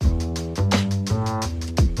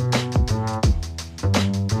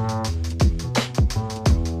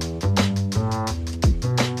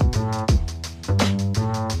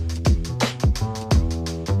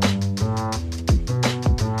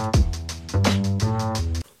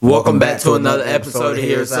Welcome back to another episode of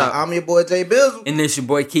Here's Out. I'm your boy Jay Bizzle. And this your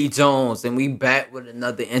boy Keith Jones. And we back with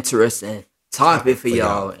another interesting topic for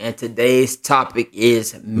y'all. And today's topic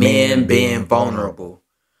is men being vulnerable.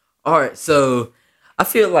 Alright, so I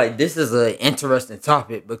feel like this is an interesting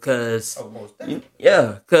topic because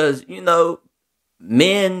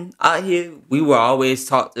men out here, we were always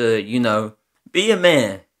taught to, be a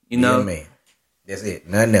man. Be a man. That's it.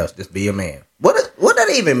 Nothing else. Just be a man. What that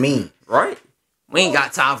even mean? Right? We ain't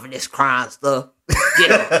got time for this crying stuff.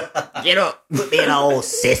 Get up. Get up. Quit being an old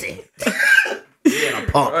sissy. Being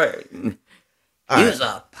a punk. Right. You's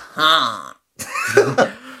a punk.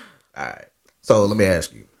 Alright. So let me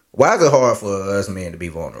ask you. Why is it hard for us men to be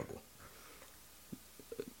vulnerable?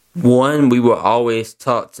 One, we were always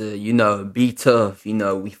taught to, be tough.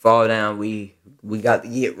 We fall down. We got to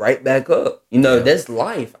get right back up. That's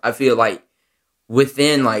life. I feel like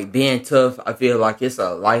within being tough, I feel like it's a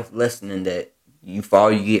life lesson in that you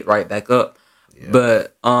fall, you get right back up. Yeah.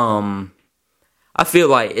 But I feel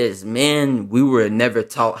like as men, we were never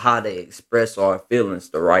taught how to express our feelings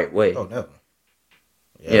the right way. Oh, never.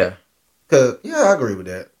 Yeah. Cause I agree with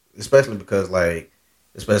that. Especially because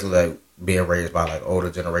being raised by older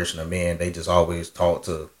generation of men, they just always taught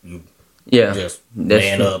to you. Yeah. Just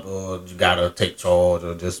man up, or you gotta take charge,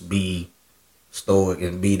 or just be stoic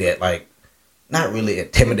and be that not really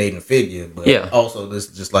intimidating figure, but also this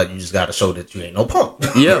just you just gotta show that you ain't no punk.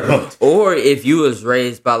 Yeah. Or if you was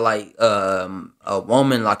raised by a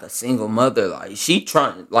woman, a single mother, she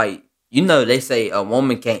trying they say a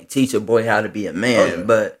woman can't teach a boy how to be a man,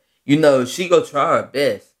 but she go try her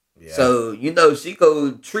best. Yeah. So she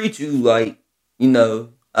go treat you like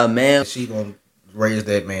a man. She gonna raise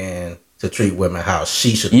that man to treat women how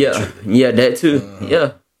she should be treated. Yeah, that too. Mm-hmm.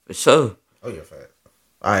 Yeah, for sure. Oh yeah, fact.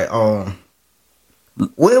 All right.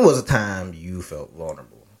 When was the time you felt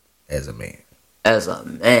vulnerable as a man? As a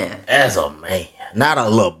man. Not a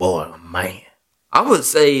little boy, a man. I would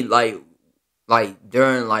say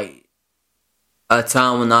during a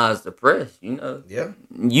time when I was depressed, Yeah.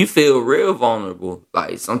 You feel real vulnerable.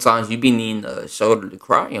 Sometimes you be needing a shoulder to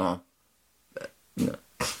cry on. But, you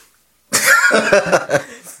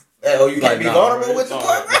can't be vulnerable with your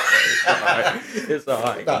partner? It's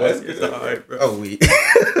alright. It's alright, bro. Oh, we.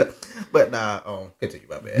 But continue,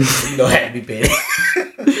 my bad. You don't have to be petty.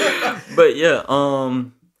 But yeah,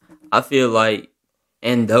 I feel like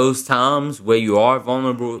in those times where you are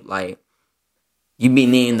vulnerable, you be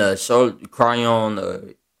needing a shoulder to cry on,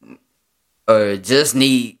 or just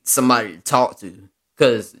need somebody to talk to,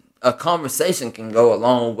 because a conversation can go a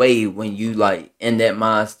long way when you in that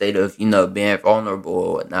mind state of being vulnerable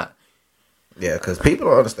or whatnot. Yeah, because people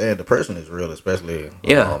don't understand depression is real, especially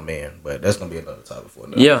among men. But that's gonna be another topic for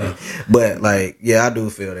another day. But I do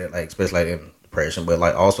feel that especially in depression, but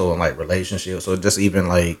also in relationships, or just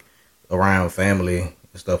even around family and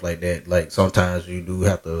stuff like that. Sometimes you do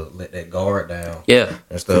have to let that guard down. Yeah,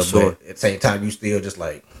 and stuff. Sure. But at the same time, you still just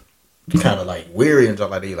kind of weary and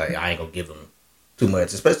stuff like that. I ain't gonna give them too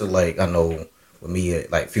much, especially I know. With me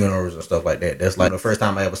at funerals and stuff like that, that's the first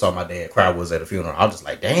time I ever saw my dad cry was at a funeral. I was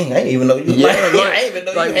just dang, I didn't even know you. I didn't even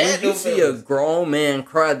know you had. When you see a grown man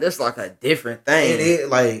cry, that's a different thing. It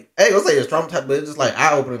is I ain't gonna say it's traumatized, but it's just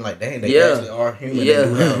eye opening. Dang, they actually are human. Yeah. They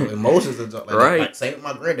do have emotions and stuff right. That. Same with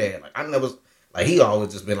my granddad. I never he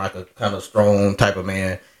always just been a kind of strong type of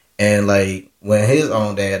man. And when his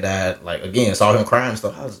own dad died, again saw him crying and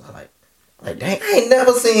stuff, I was just dang, I ain't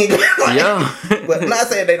never seen But not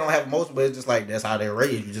saying they don't have emotion, but it's just that's how they're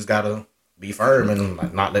raised. You just gotta be firm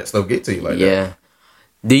and not let stuff get to you that.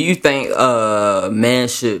 Do you think a man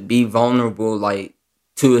should be vulnerable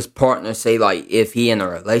to his partner, say if he in a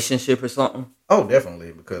relationship or something? Oh,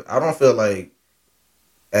 definitely, because I don't feel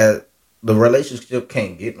the relationship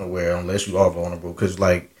can't get nowhere unless you are vulnerable. Because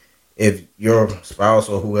if your spouse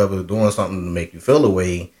or whoever is doing something to make you feel a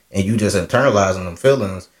way and you just internalizing them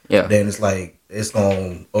feelings, then it's it's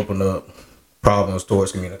gonna open up problems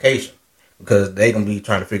towards communication, because they gonna be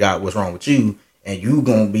trying to figure out what's wrong with you, and you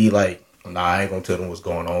gonna be nah, I ain't gonna tell them what's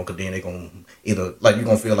going on, because then they gonna either you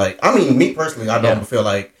gonna feel me personally, I don't feel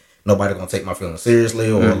nobody gonna take my feelings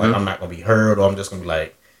seriously, or I'm not gonna be heard, or I'm just gonna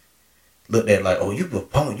be looked at oh,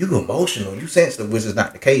 you emotional, you sensitive, which is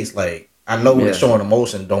not the case. I know that showing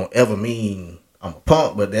emotion don't ever mean I'm a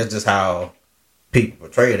punk, but that's just how people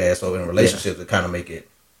portray that. So in relationships, it kind of make it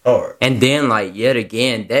hard. And then yet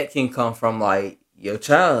again, that can come from your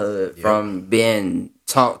childhood, from being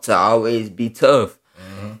taught to always be tough.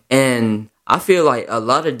 Mm-hmm. And I feel a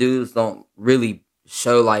lot of dudes don't really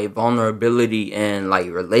show vulnerability in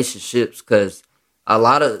relationships, because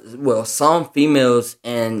some females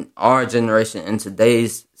in our generation, in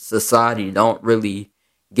today's society, don't really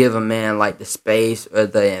give a man like the space or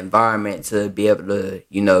the environment to be able to,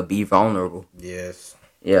 be vulnerable. Yes.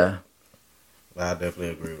 Yeah. I definitely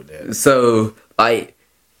agree with that. So, like,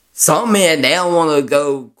 some men, they don't want to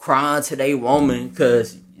go crying to their woman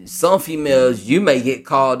because some females, you may get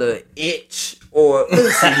called a itch or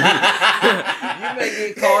ussy. You may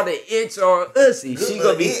get called an itch or ussy. She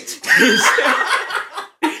gonna be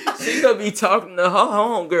she gonna be talking to her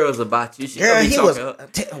homegirls about you.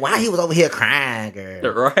 Why he was over here crying,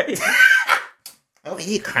 girl? Right? Oh,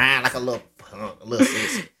 he crying like a little punk, a little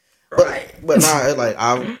sissy. Right. But nah, it's like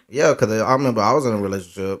because I remember I was in a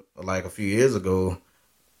relationship like a few years ago.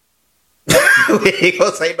 We ain't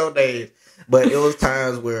gonna say no names, but it was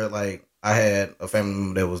times where like I had a family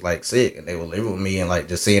member that was like sick and they were living with me, and like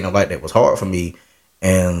just seeing them like that was hard for me.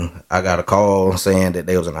 And I got a call saying that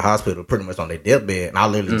they was in the hospital, pretty much on their deathbed, and I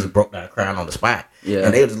literally just broke down crying on the spot. Yeah.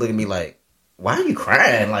 And they were just looking at me like, "Why are you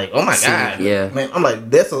crying?" Like, "Oh my God, yeah, man." I'm like,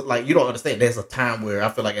 like you don't understand. There's a time where I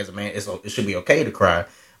feel like as a man, it should be okay to cry,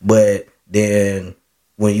 but then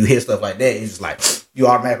when you hear stuff like that, it's just like you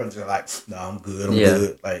automatically just like, "No, I'm good. I'm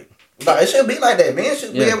good." Like. No, it should be like that. Men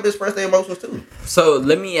should be able to express their emotions too. So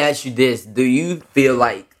let me ask you this: do you feel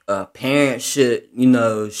like a parent should,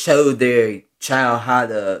 show their child how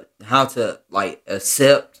to like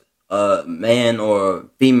accept a man or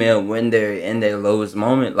female when they're in their lowest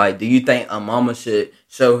moment? Like, do you think a mama should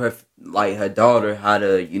show her daughter how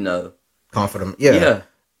to, comfort them? Yeah.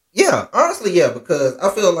 Honestly, yeah, because I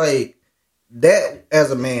feel like that as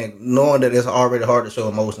a man, knowing that it's already hard to show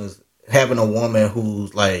emotions, having a woman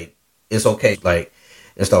who's like, it's okay, like,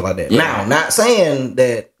 and stuff like that. Yeah. Now, not saying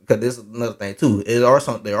that, because this is another thing too. There are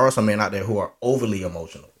some men out there who are overly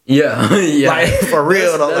emotional. Yeah, yeah. Like, for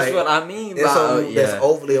real, though. That's like, what I mean by that's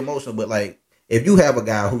overly emotional. But like, if you have a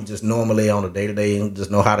guy who just normally on a day to day and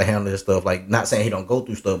just know how to handle this stuff, like, not saying he don't go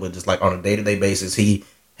through stuff, but just like on a day to day basis, he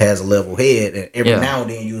has a level head, and every now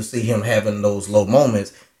and then you see him having those low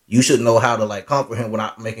moments. You should know how to like comfort him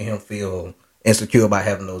without making him feel insecure about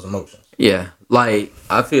having those emotions. Yeah, like,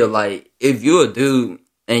 I feel like if you're a dude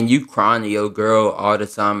and you crying to your girl all the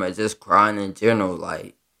time or just crying in general,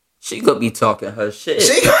 like, she gonna be talking her shit.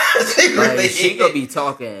 She gonna be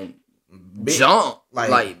talking big junk,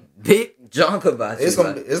 like big junk about you. It's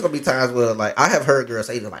gonna be times where like I have heard girls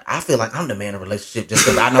say like, I feel like I'm the man in a relationship just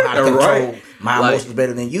because I know how to control my emotions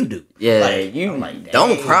better than you do. Yeah, like, you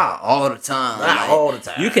don't cry all the time. Not all the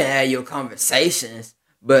time. You can have your conversations,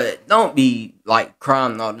 but don't be like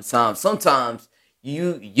crying all the time. Sometimes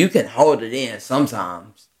you can hold it in.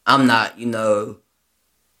 Sometimes I'm not,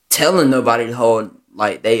 telling nobody to hold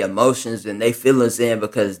like their emotions and their feelings in,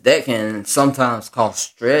 because that can sometimes cause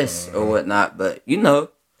stress or whatnot. But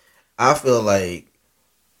I feel like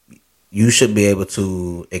you should be able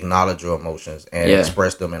to acknowledge your emotions and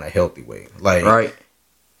express them in a healthy way. Like,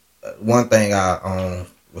 one thing I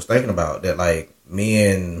was thinking about that, like,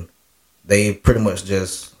 men, they pretty much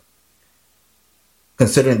just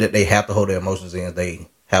considering that they have to hold their emotions in, they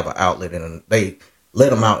have an outlet and they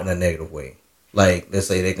let them out in a negative way. Like, let's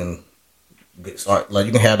say they can like,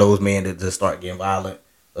 you can have those men that just start getting violent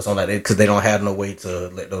or something like that because they don't have no way to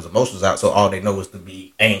let those emotions out, so all they know is to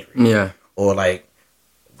be angry. Yeah. Or like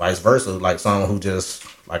vice versa, like someone who just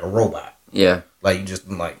like a robot. Yeah. Like, you just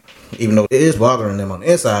like, even though it is bothering them on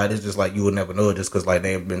the inside, it's just like you would never know it just because like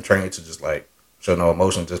they've been trained to just like show no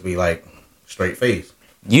emotion, just be like straight face.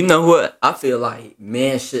 You know what? I feel like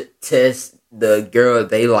men should test the girl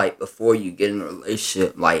they like before you get in a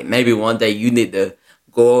relationship. Like, maybe one day you need to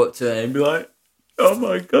go up to her and be like, "Oh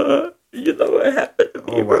my God, you know what happened to me?"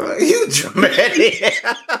 Oh wow, you dramatic.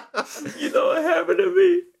 You know what happened to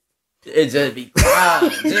me? It just be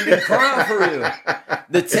crying. Just be crying for real.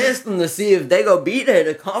 To test them to see if they gonna be there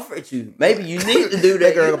to comfort you. Maybe you need to do that.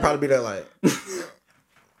 That girl will probably be there like...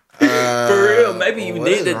 For real, maybe you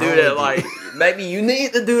need to do that. Like, maybe you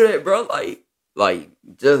need to do that, bro. Like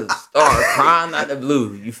just start crying out the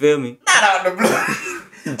blue. You feel me? Not out the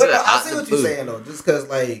blue. But no, I see what you're saying though. Just because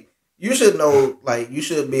like you should know, like you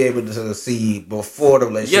should be able to see before the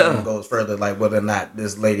relationship goes further, like whether or not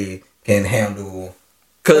this lady can handle.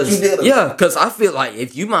 Cause I feel like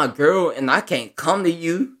if you my girl and I can't come to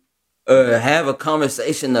you or have a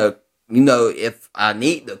conversation of, if I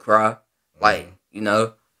need to cry, like,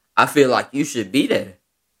 I feel like you should be there.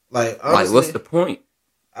 Like, honestly, what's the point?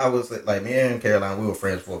 I was like, me and Caroline, we were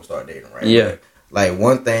friends before we started dating, right? Yeah. Like,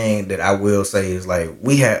 one thing that I will say is, like,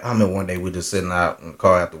 I remember one day we were just sitting out in the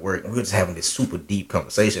car after work, and we were just having this super deep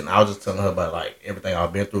conversation. I was just telling her about, like, everything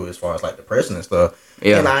I've been through as far as, like, depression and stuff.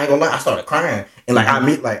 Yeah. And I ain't gonna lie, I started crying. And, like,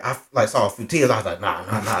 I saw a few tears. I was like,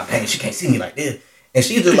 nah, dang, she can't see me like this. And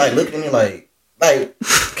she just, like, looking at me like,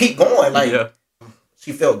 keep going. Like,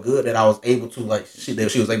 she felt good that I was able to like that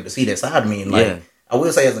she was able to see that side of me. And like I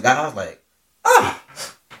will say as a guy, I was like,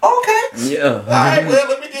 okay, yeah. All right, well,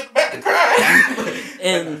 let me get back to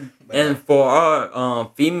crying. and for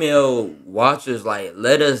our female watchers, like,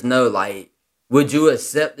 let us know, like, would you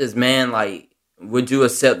accept this man? Like, would you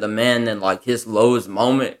accept the man in like his lowest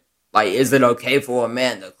moment? Like, is it okay for a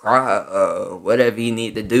man to cry or whatever he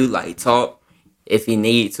need to do? Like, talk if he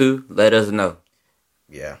need to. Let us know.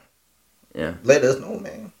 Yeah. Let us know,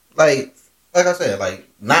 man. Like I said, like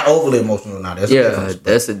not overly emotional now.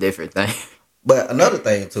 That's a different thing. But another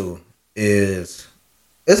thing too is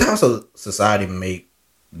how society make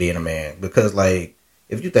being a man, because like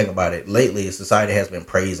if you think about it, lately society has been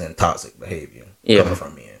praising toxic behavior coming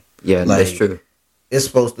from men. Yeah, like, that's true. It's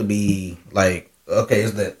supposed to be like, okay,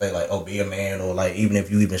 it's that thing like, oh, be a man, or like even if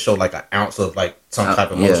you even show like an ounce of like some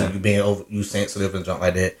type of emotion, you sensitive and junk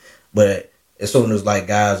like that. But as soon as like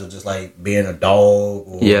guys are just like being a dog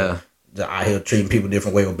or just out here treating people a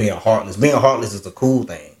different way or being heartless. Being heartless is a cool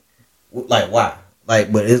thing. Like why?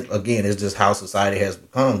 Like, but it's just how society has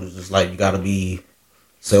become. It's just like you got to be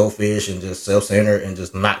selfish and just self-centered and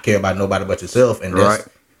just not care about nobody but yourself, and that's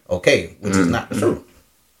okay, which is not the truth.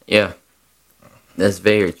 Yeah, that's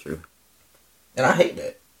very true. And I hate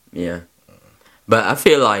that. Yeah. But I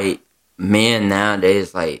feel like men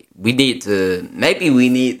nowadays, like, we need to,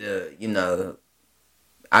 you know,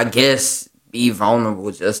 I guess be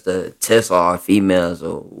vulnerable just to test our females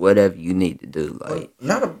or whatever you need to do. Like,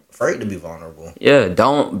 not afraid to be vulnerable. Yeah,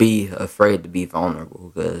 don't be afraid to be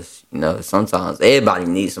vulnerable, because, you know, sometimes everybody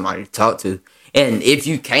needs somebody to talk to. And if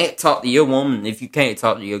you can't talk to your woman, if you can't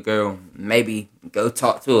talk to your girl, maybe go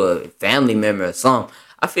talk to a family member or something.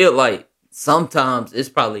 I feel like sometimes it's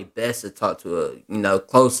probably best to talk to a, you know,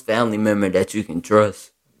 close family member that you can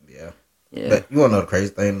trust. Yeah. But you want to know the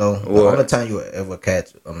crazy thing though? What? The only time you ever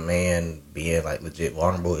catch a man being like legit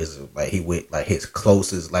vulnerable is like he with like his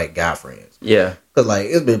closest like guy friends. Yeah. Cause like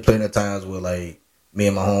it's been plenty of times where like me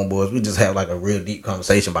and my homeboys, we just have like a real deep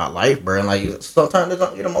conversation about life, bro. And like sometimes they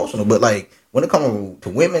don't get emotional, but like when it comes to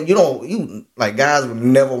women, you like guys would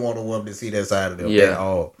never want a woman to see that side of them at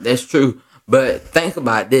all. That's true. But think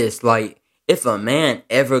about this, like if a man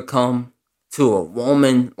ever come to a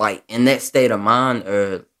woman like in that state of mind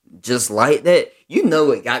or just like that, you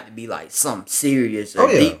know it got to be like something serious or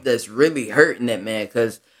deep that's really hurting that man,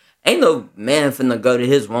 because ain't no man finna go to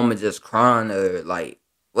his woman just crying or like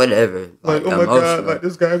whatever. Like, oh my God, like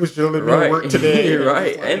this guy was yelling at work today.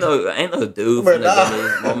 Right. Like, ain't no dude finna go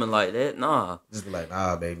to his woman like that. Nah. Just be like,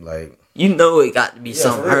 nah, baby, like, you know it got to be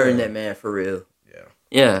something hurting that man for real.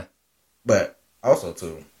 Yeah. But also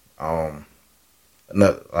too,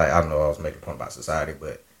 another, like, I know I was making a point about society,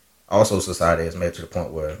 but also society has made to the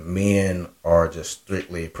point where men are just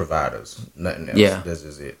strictly providers, nothing else. Yeah, this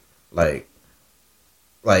is it. Like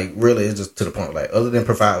really, it's just to the point. Like, other than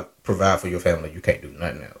provide for your family, you can't do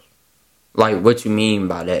nothing else. Like, what you mean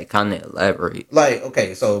by that? Kind of elaborate. Like,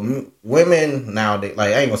 okay, so women nowadays,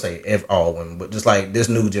 like, I ain't gonna say all women, but just like this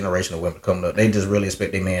new generation of women coming up, they just really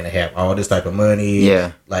expect their man to have all this type of money.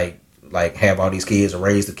 Yeah, like have all these kids,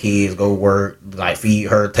 raise the kids, go work, like feed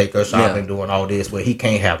her, take her shopping, doing all this, but he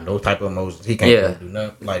can't have no type of emotions. He can't really do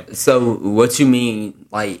nothing. Like, so what you mean?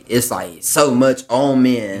 Like, it's like so much on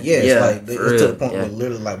men. Like it's to the point where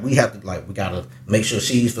literally like we have to we gotta make sure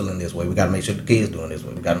she's feeling this way. We gotta make sure the kids doing this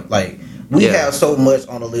way. We gotta we have so much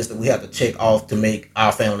on the list that we have to check off to make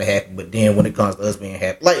our family happy. But then when it comes to us being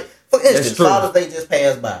happy, like, for instance, Father's Day just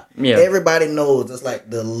passed by. Yeah. Everybody knows it's like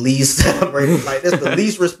the least celebrated, like it's the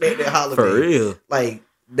least respected holiday. For real. Like,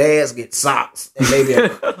 dads get socks and maybe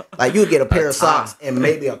like you get a pair of socks and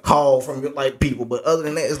maybe a call from like people, but other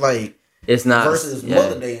than that, it's like it's not versus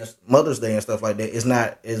Mother's Day and stuff like that. It's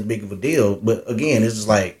not as big of a deal. But again, it's just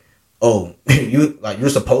like, oh, you're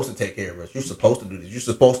supposed to take care of us. You're supposed to do this. You're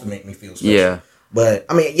supposed to make me feel special. Yeah. But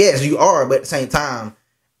I mean, yes, you are. But at the same time,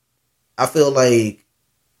 I feel like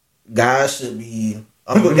guys should be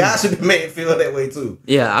made feel that way too.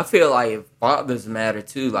 Yeah, I feel like fathers matter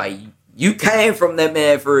too. Like, you came from that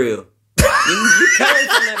man for real. you came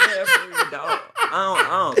from that man for real, dog.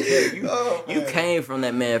 I don't care. You came from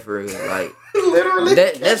that man for real. Like, literally.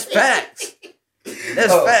 That's facts.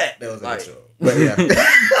 That's facts. That was like, but yeah.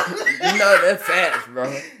 You know that's facts,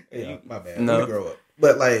 bro. Yeah, my bad. No. Let me grow up.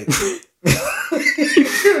 But like,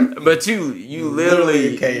 but you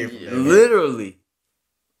literally came from that. Literally.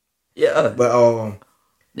 Yeah. But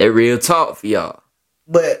that real talk for y'all.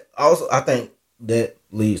 But also, I think that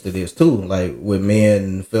leads to this too. Like, with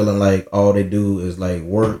men feeling like all they do is like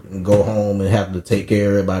work and go home and have to take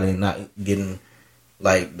care of everybody and not getting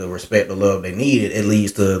like the respect, the love they needed, it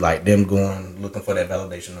leads to like them going looking for that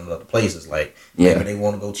validation in other places. Like maybe they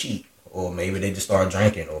want to go cheat, or maybe they just start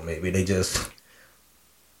drinking, or maybe they just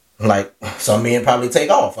like some men probably take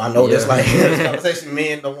off. I know this like this conversation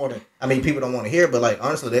men don't want to. I mean, people don't want to hear, but like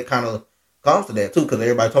honestly, that kind of comes to that too, because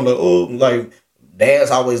everybody talking like, oh, like dads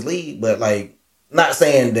always lead, but like not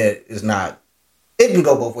saying that it's not. It can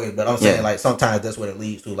go both ways, but I'm saying like sometimes that's what it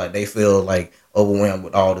leads to. Like they feel like overwhelmed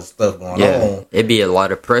with all this stuff going on. It'd be a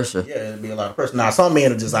lot of pressure. Yeah, it'd be a lot of pressure. Now some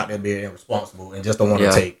men are just out there being irresponsible and just don't want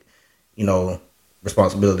to take,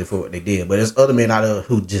 responsibility for what they did. But there's other men out there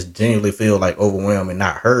who just genuinely feel like overwhelmed and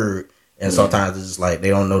not heard. And sometimes it's just like they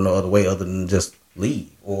don't know no other way other than just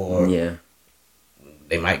leave, or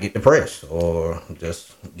they might get depressed or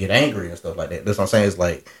just get angry and stuff like that. That's what I'm saying. It's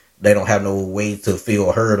like they don't have no way to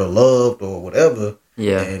feel heard or loved or whatever.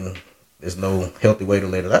 Yeah. And there's no healthy way to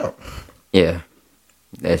let it out. Yeah,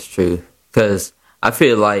 that's true. Because I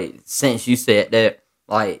feel like since you said that,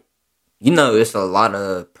 like, it's a lot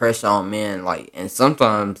of pressure on men. Like, and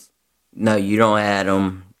sometimes, you don't have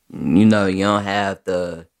them, you don't have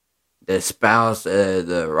the spouse,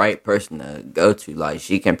 the right person to go to. Like,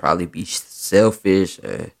 she can probably be selfish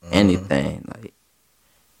or anything. Like,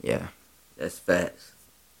 yeah, that's facts.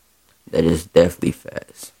 That is definitely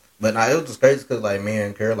facts. But now it was just crazy because like me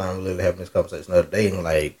and Caroline were literally having this conversation the other day, and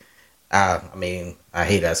like I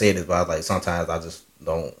hate I said this, but I was like sometimes I just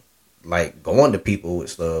don't like going to people with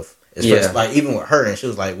stuff. Especially like even with her, and she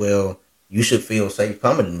was like, "Well, you should feel safe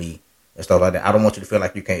coming to me and stuff like that. I don't want you to feel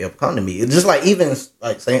like you can't ever come to me." It's just like even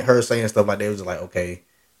like saying stuff like that, it was just like, okay,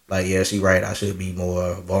 like yeah, she right. I should be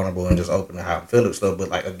more vulnerable and just open to how I feel and stuff. But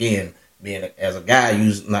like again, being as a guy,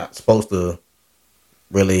 you're not supposed to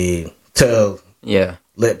really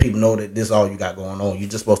let people know that this is all you got going on. You're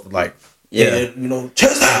just supposed to like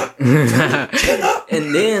chest out. Chin up.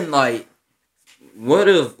 And then like what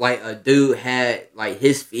if like a dude had like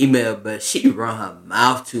his female but she run her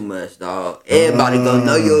mouth too much, dog? Everybody gonna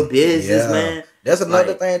know your business, man. That's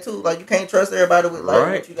another thing too. Like you can't trust everybody with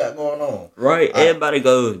like what you got going on. Right. Everybody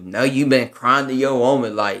go, no, you been crying to your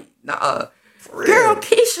woman. Like, nah. Girl,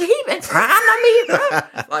 Keisha, he been crying on me, bro.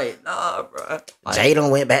 Like, nah, bro. Like, Jay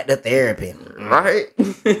went back to therapy. Right?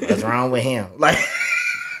 What's wrong with him? Like,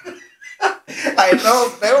 no,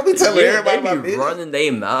 they don't be telling everybody about business. Running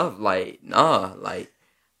their mouth. Like, nah. Like,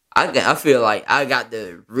 I feel like I got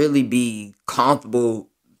to really be comfortable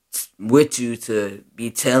with you to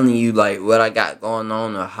be telling you, like, what I got going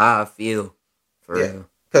on or how I feel. For real.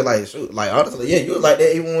 Because, like, shoot, like, honestly, you was like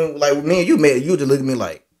that even when, like, with me and you met, you just look at me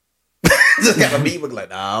like, just got a beat like,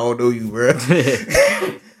 nah, I don't know you, bro.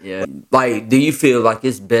 Yeah. Like, do you feel like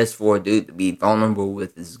it's best for a dude to be vulnerable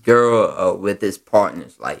with his girl or with his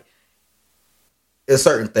partners? Like, there's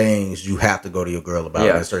certain things you have to go to your girl about.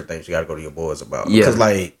 And there's certain things you got to go to your boys about. Because,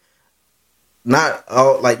 like, not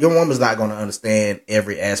all, like, your woman's not going to understand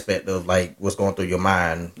every aspect of, like, what's going through your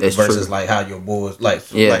mind versus, like, how your boys, like,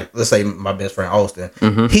 let's say my best friend Austin,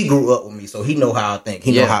 he grew up with me, so he know how I think.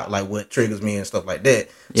 He know how, like, what triggers me and stuff like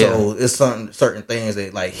that. So it's certain things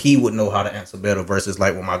that, like, he would know how to answer better versus,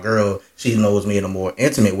 like, with my girl, she knows me in a more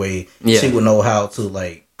intimate way. She would know how to,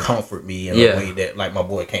 like, comfort me in a way that like my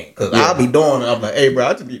boy can't, because I'll be doing it. I'm like, hey bro,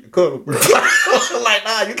 I just need to cuddle, bro. Like,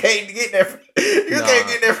 nah, you can't get that can't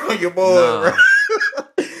get that from your boy, bro.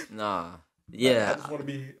 I just want to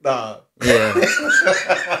be I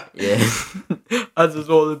just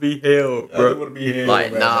want to be held, bro. I just want to be held, like,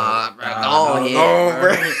 bro. Nah, bro, go on,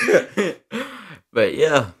 bro. But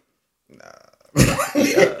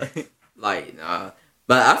like, nah.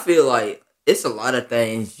 But I feel like it's a lot of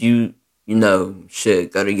things you should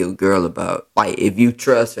go to your girl about. Like, if you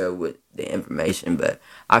trust her with the information. But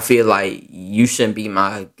I feel like you shouldn't be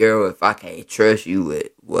my girl if I can't trust you with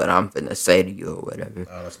what I'm finna say to you or whatever.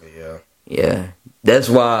 Honestly, yeah. Yeah. That's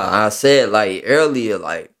why I said, like, earlier,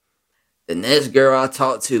 like, the next girl I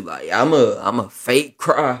talk to, like, I'm a fake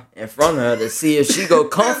cry in front of her to see if she go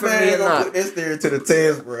comfort me or not. Put this theory to the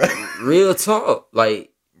test, bro. Real talk. Like,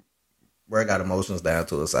 bro, got emotions down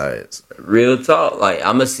to a science. Real talk. Like,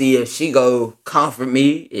 I'm going to see if she go comfort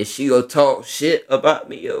me, if she go talk shit about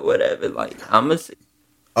me or whatever. Like, I'm going to see.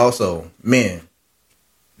 Also, men,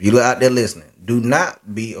 if you out there listening, do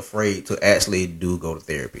not be afraid to actually go to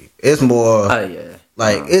therapy. It's more,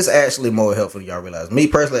 it's actually more helpful than y'all realize. Me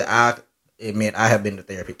personally, I admit I have been to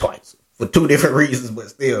therapy twice for two different reasons, but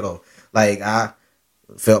still though, like, I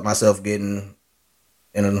felt myself getting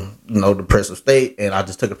in a depressive state, and I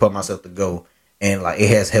just took it upon myself to go, and like it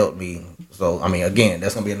has helped me. So I mean, again,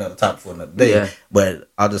 that's gonna be another topic for another day. But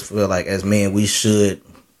I just feel like as men, we should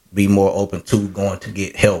be more open to going to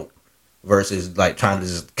get help versus like trying to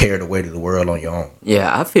just carry the weight of the world on your own.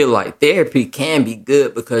 Yeah, I feel like therapy can be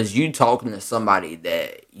good because you talking to somebody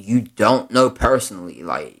that you don't know personally.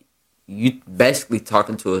 Like, you basically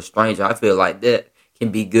talking to a stranger. I feel like that can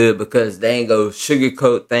be good because they ain't go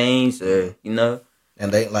sugarcoat things or, you know.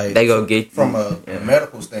 And they go get from a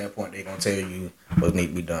medical standpoint, they gonna tell you what need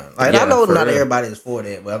to be done. Like, I know not everybody is for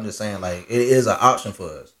that, but I'm just saying, like, it is an option for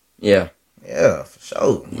us. Yeah. Yeah, for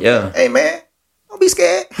sure. Yeah. Hey, man, don't be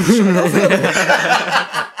scared. For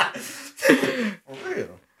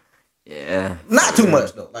real. Yeah. Not too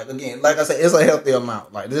much though. Like, again, like I said, it's a healthy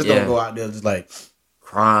amount. Like, just don't go out there just like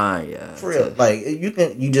crying. Yeah. For real. Like,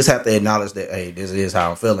 you just have to acknowledge that, hey, this is how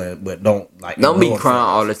I'm feeling, but don't be crying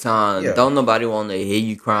all the time. Yeah. Don't nobody want to hear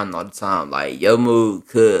you crying all the time. Like, your mood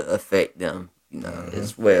could affect them, you know,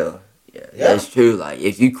 as well. Yeah, that's true. Like,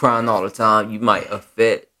 if you crying all the time, you might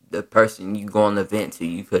affect the person you going to vent to.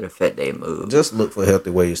 You could affect their mood. Just look for healthy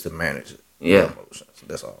ways to manage it. Yeah. Emotions.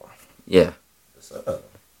 That's all. Yeah. Yes, sir.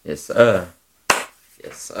 Yes, sir.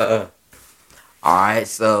 Yes, sir. All right,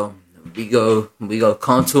 so we go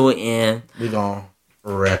come to an end. We gonna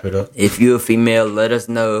wrap it up. If you're a female, let us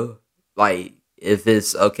know. Like, if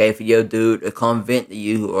it's okay for your dude to come vent to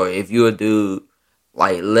you, or if you're a dude,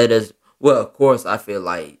 like, let us. Well, of course, I feel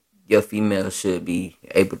like your female should be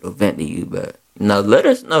able to vent to you, but you know, let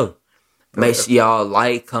us know. Make sure y'all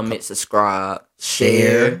like, comment, subscribe,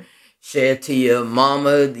 share to your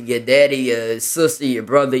mama, your daddy, your sister, your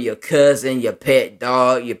brother, your cousin, your pet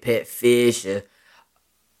dog, your pet fish.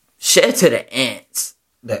 Share to the ants.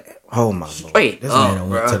 Oh my Straight lord! This up, man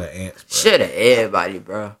bro. went to the ants, bro. Share to everybody,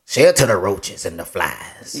 bro. Share to the roaches and the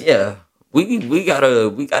flies. Yeah, we got a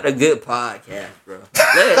good podcast, bro.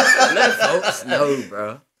 Let folks know,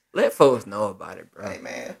 bro. Let folks know about it, bro. Hey,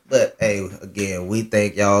 man. But, hey, again, we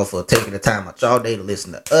thank y'all for taking the time out y'all day to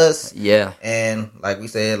listen to us. Yeah. And like we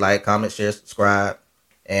said, like, comment, share, subscribe.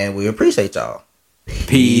 And we appreciate y'all.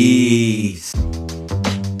 Peace.